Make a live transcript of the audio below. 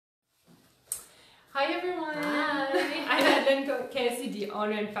Hi everyone! Hi! I'm Adeline Casey, the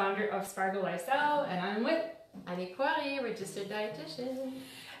owner and founder of Sparkle Lifestyle, and I'm with Annie Poirier, registered dietitian.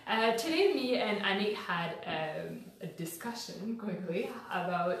 Today me and Annie had a discussion quickly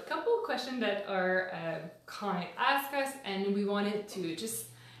about a couple of questions that our client asked us, and we wanted to just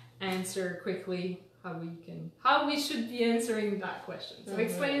answer quickly how we should be answering that question. So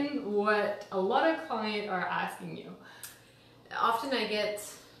explain what a lot of clients are asking you. Often I get,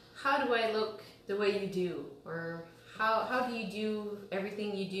 how do I look the way you do? Or how do you do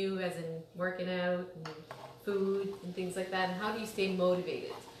everything you do, as in working out and food and things like that? And how do you stay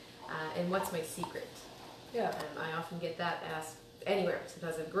motivated? And what's my secret? Yeah. I often get that asked anywhere.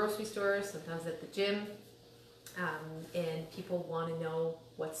 Sometimes at the grocery store, sometimes at the gym. And people want to know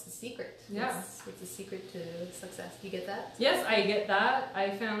what's the secret. Yeah. What's the secret to success? Do you get that? Yes, I get that.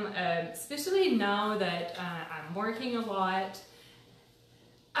 I found, especially now that I'm working a lot.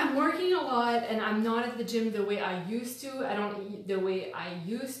 I'm working a lot and I'm not at the gym the way I used to. I don't eat the way I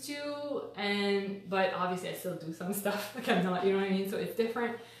used to, but obviously I still do some stuff. Like I'm not, you know what I mean? So it's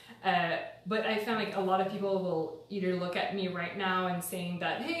different. But I found like a lot of people will either look at me right now and saying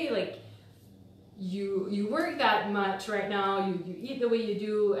that, hey, like you work that much right now, you eat the way you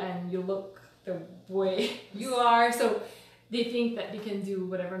do, and you look the way you are. So they think that they can do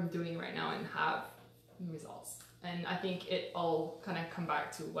whatever I'm doing right now and have results. And I think it all kind of come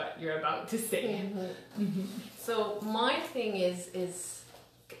back to what you're about to say. So my thing is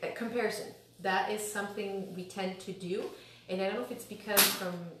comparison. That is something we tend to do. And I don't know if it's because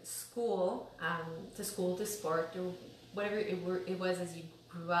from school to sport or whatever it was as you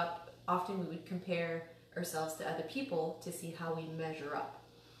grew up, often we would compare ourselves to other people to see how we measure up.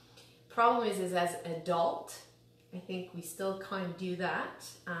 Problem is as adult, I think we still kind of do that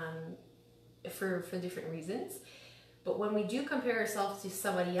for different reasons. But when we do compare ourselves to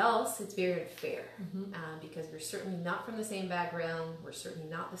somebody else, it's very unfair because we're certainly not from the same background, we're certainly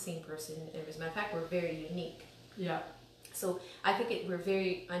not the same person, and as a matter of fact, we're very unique. Yeah. So I think we're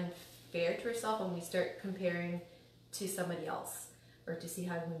very unfair to ourselves when we start comparing to somebody else or to see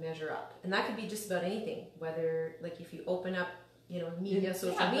how we measure up. And that could be just about anything, whether like if you open up, media,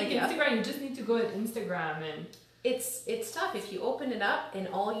 social media. Like Instagram, you just need to go at Instagram and it's tough if you open it up and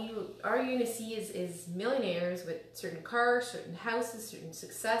all you're gonna see is millionaires with certain cars, certain houses, certain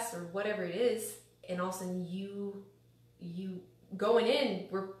success or whatever it is, and all of a sudden you going in,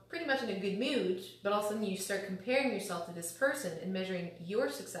 we're pretty much in a good mood, but all of a sudden you start comparing yourself to this person and measuring your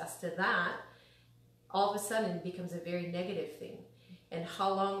success to that, all of a sudden it becomes a very negative thing. And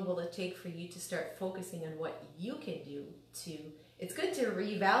how long will it take for you to start focusing on what you can do it's good to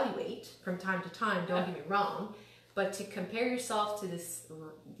reevaluate from time to time, don't get me wrong, but to compare yourself to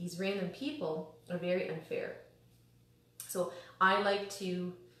these random people are very unfair. So I like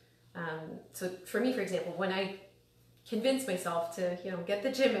to, so for me, for example, when I convince myself to, get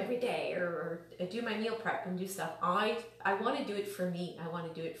the gym every day or do my meal prep and do stuff, I want to do it for me. I want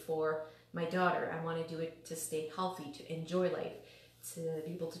to do it for my daughter. I want to do it to stay healthy, to enjoy life, to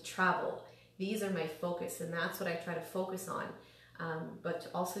be able to travel. These are my focus, and that's what I try to focus on. But to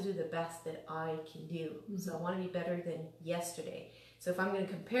also do the best that I can do. So I want to be better than yesterday. So if I'm going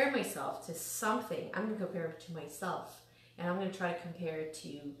to compare myself to something, I'm going to compare it to myself. And I'm going to try to compare it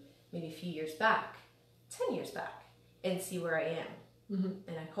to maybe a few years back, 10 years back, and see where I am.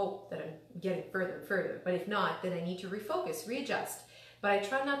 And I hope that I'm getting further and further. But if not, then I need to refocus, readjust. But I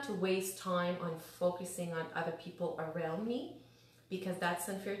try not to waste time on focusing on other people around me, because that's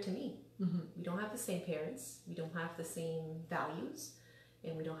unfair to me. We don't have the same parents, we don't have the same values,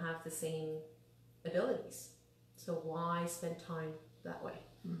 and we don't have the same abilities. So why spend time that way?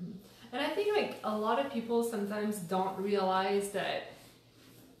 And I think like a lot of people sometimes don't realize that,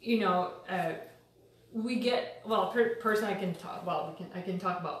 we get, personally I can talk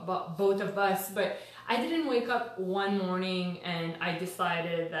about both of us, but I didn't wake up one morning and I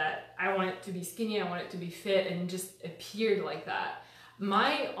decided that I wanted to be skinny, I wanted to be fit, and just appeared like that.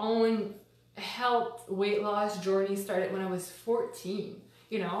 My own health weight loss journey started when I was 14.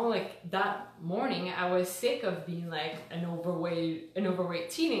 Like that morning I was sick of being like an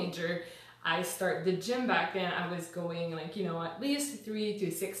overweight teenager. I started the gym back then. I was going like, at least 3 to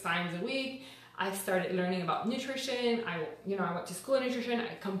 6 times a week. I started learning about nutrition. I went to school in nutrition.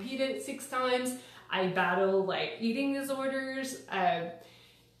 I competed 6 times. I battled like eating disorders. I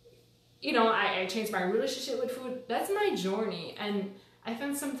changed my relationship with food. That's my journey. And I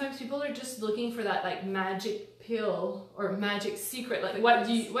found sometimes people are just looking for that like magic pill or magic secret. Like what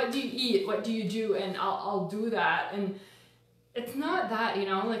do you eat? What do you do? And I'll do that. And it's not that,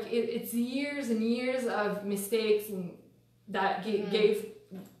 like it's years and years of mistakes and that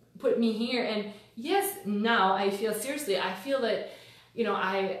put me here. And yes, now I feel, seriously, I feel that, you know,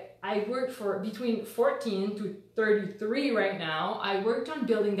 I worked for between 14 to 33 right now. I worked on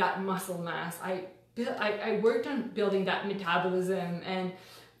building that muscle mass. I worked on building that metabolism and,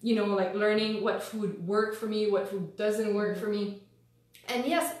 you know, like learning what food worked for me, what food doesn't work for me. And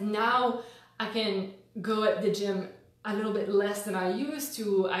yes, now I can go at the gym a little bit less than I used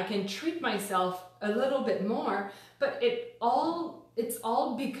to. I can treat myself a little bit more, but it's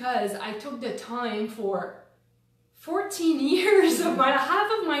all because I took the time for 14 years of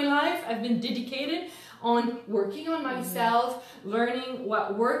half of my life I've been dedicated on working on myself, learning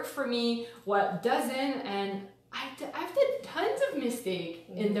what worked for me, what doesn't, and I've did tons of mistakes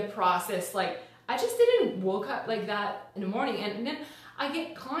in the process. Like, I just didn't woke up like that in the morning, and then I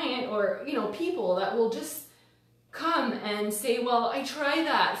get client or, you know, people that will just come and say, well, I tried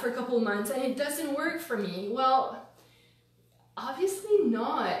that for a couple of months and it doesn't work for me. Well, obviously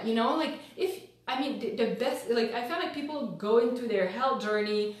not, you know, like the best, like I feel like people go into their health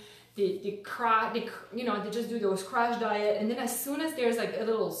journey, they just do those crash diet, and then as soon as there's like a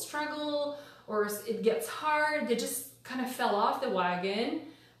little struggle or it gets hard, they just kind of fell off the wagon.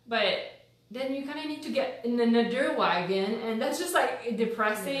 But then you kind of need to get in another wagon, and that's just like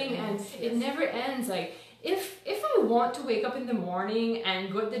depressing, and it never ends. Like, if I want to wake up in the morning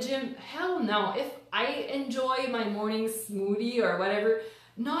and go to the gym, hell no. If I enjoy my morning smoothie or whatever,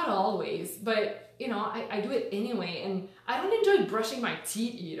 not always, but you know, I do it anyway, and I don't enjoy brushing my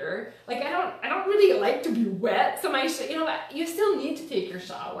teeth either. Like, I don't really like to be wet, so you know, you still need to take your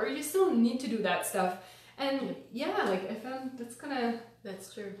shower, you still need to do that stuff. And yeah, like I found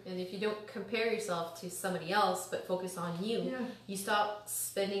that's true. And if you don't compare yourself to somebody else but focus on you, you stop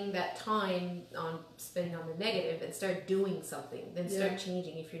spending that time on the negative and start doing something, then start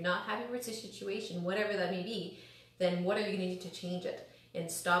changing. If you're not happy with the situation, whatever that may be, then what are you going to do to change it? And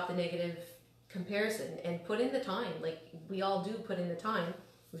stop the negative comparison and put in the time. Like, we all do put in the time.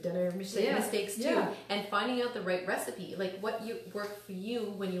 We've done our mistakes too. And finding out the right recipe, like what worked for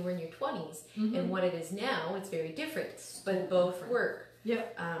you when you were in your 20s and what it is now, it's very different, but both work. Yeah.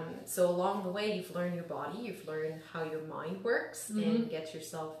 So along the way, you've learned your body, you've learned how your mind works, and get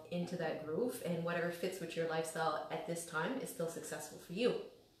yourself into that groove, and whatever fits with your lifestyle at this time is still successful for you.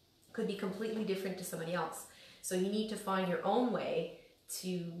 Could be completely different to somebody else. So you need to find your own way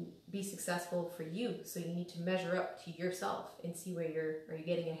to be successful for you. So you need to measure up to yourself and see where are you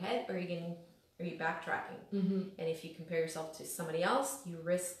getting ahead, or are you backtracking? And if you compare yourself to somebody else, you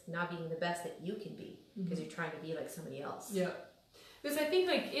risk not being the best that you can be because you're trying to be like somebody else. Yeah. Because I think,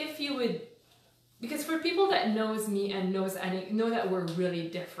 like, because for people that knows me and knows Annick, know that we're really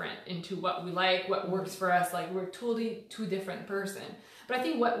different into what we like, what works for us. Like, we're totally two different person. But I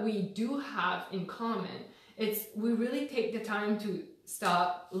think what we do have in common, it's we really take the time to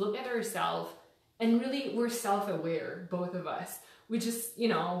stop, look at ourselves, and really we're self-aware, both of us. We just, you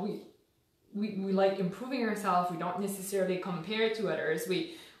know, we like improving ourselves. We don't necessarily compare to others.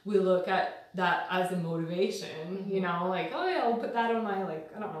 We look at that as a motivation, you know, like, oh yeah, I'll put that on my, like,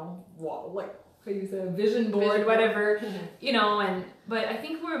 I don't know, wall, like, I use a vision board, whatever, you know, but I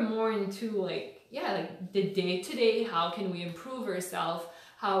think we're more into, like, yeah, like the day-to-day, how can we improve ourselves?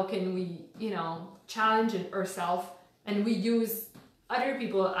 How can we, you know, challenge ourselves? And we use other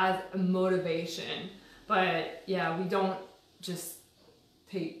people as a motivation. But yeah, we don't just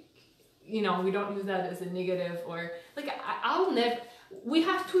take, you know, we don't use that as a negative, or like, I'll never, we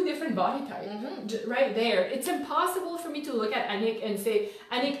have two different body types right there. It's impossible for me to look at Annick and say,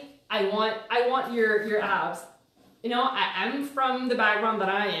 Annick, I want your abs. You know, I'm from the background that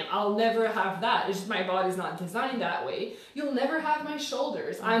I am. I'll never have that. It's just my body's not designed that way. You'll never have my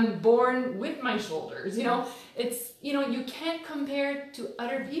shoulders. I'm born with my shoulders. You know, it's, you know, you can't compare to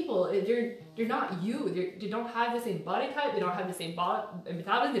other people. They're not you. They don't have the same body type. They don't have the same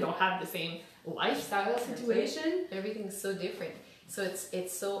metabolism. They don't have the same lifestyle situation. Everything's so different. So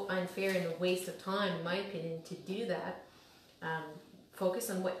it's so unfair and a waste of time, in my opinion, to do that.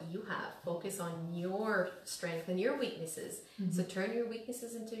 Focus on what you have. Focus on your strength and your weaknesses. So turn your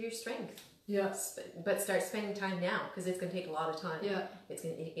weaknesses into your strength. Yes. But start spending time now, because it's going to take a lot of time. Yeah. It's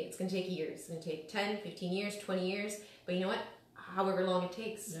going to take years. It's going to take 10, 15 years, 20 years. But you know what? However long it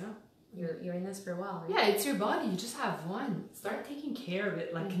takes. Yeah. You're in this for a while, right? Yeah, it's your body. You just have one. Start taking care of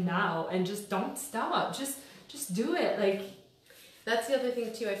it, like now, and just don't stop. Just do it. Like, that's the other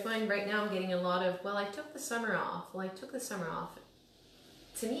thing too. I find right now I'm getting a lot of, well, I took the summer off.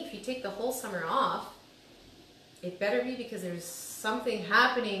 To me, if you take the whole summer off, it better be because there's something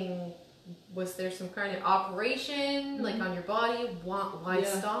happening. Was there some kind of operation like on your body? Why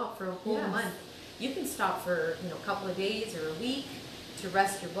stop for a whole month? You can stop for, you know, a couple of days or a week, to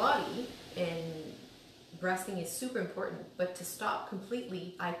rest your body, and resting is super important, but to stop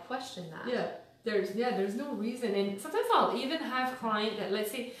completely, I question that. There's no reason. And sometimes I'll even have clients that,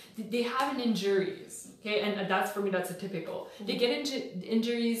 let's say they have an injuries, okay, and that's, for me, that's a typical. They get into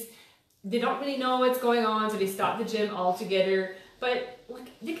injuries, they don't really know what's going on, so they stop the gym altogether, but like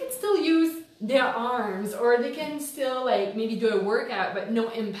they can still use their arms, or they can still like maybe do a workout but no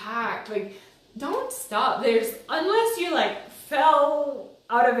impact. Like, don't stop. Unless you like fell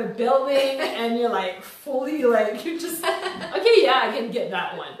out of a building and you're like fully like, you're just okay, yeah, I can get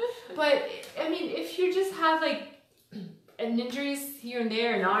that one. But I mean, if you just have like an injuries here and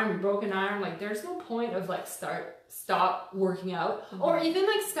there, an arm, broken arm, like there's no point of like stop working out, or even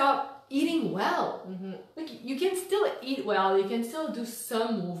like stop eating well. Like, you can still eat well, you can still do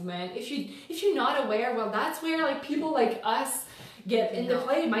some movement. If you're not aware, well, that's where like people like us get into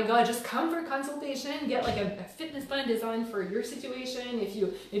play. My God, just come for a consultation, get like a fitness plan designed for your situation. If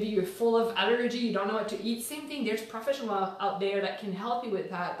maybe you're full of allergy, you don't know what to eat, same thing. There's professionals out there that can help you with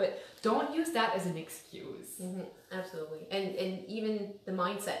that, but don't use that as an excuse. Absolutely. And even the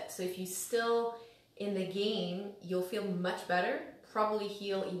mindset. So if you still in the game, you'll feel much better, probably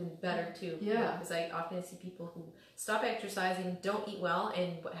heal even better too. Because I often see people who stop exercising, don't eat well,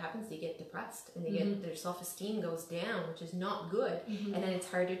 and what happens, they get depressed, and they get their self-esteem goes down, which is not good. And then it's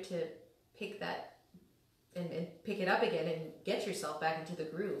harder to pick that and pick it up again and get yourself back into the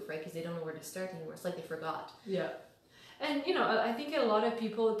groove, right? Because they don't know where to start anymore. It's like they forgot. And I think a lot of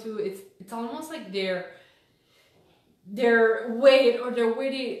people too, it's almost like their weight, or their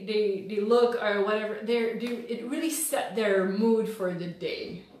way they look, or whatever, it really set their mood for the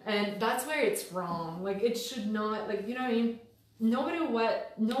day, and that's where it's wrong. Like, it should not, like, you know what I mean, no matter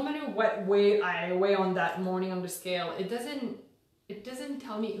what weight I weigh on that morning on the scale, it doesn't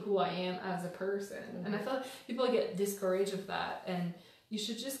tell me who I am as a person. And I feel like people get discouraged of that, and you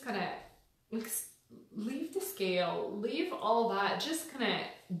should just kind of leave the scale, leave all that, just kind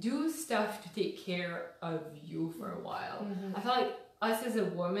of do stuff to take care of you for a while. I feel like us as a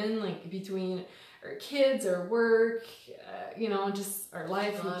woman, like between our kids, our work, just our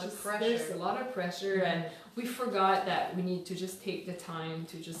life, there's a lot of pressure, and we forgot that we need to just take the time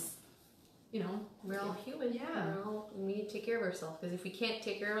to just, we're all human. We need to take care of ourselves, because if we can't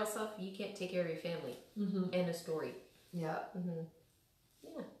take care of ourselves, you can't take care of your family. And a story.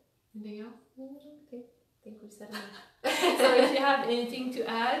 Anything else? I think we've said enough. So if you have anything to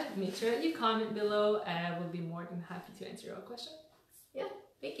add, make sure that you comment below, and I will be more than happy to answer your questions.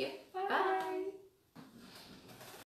 Thank you. Bye.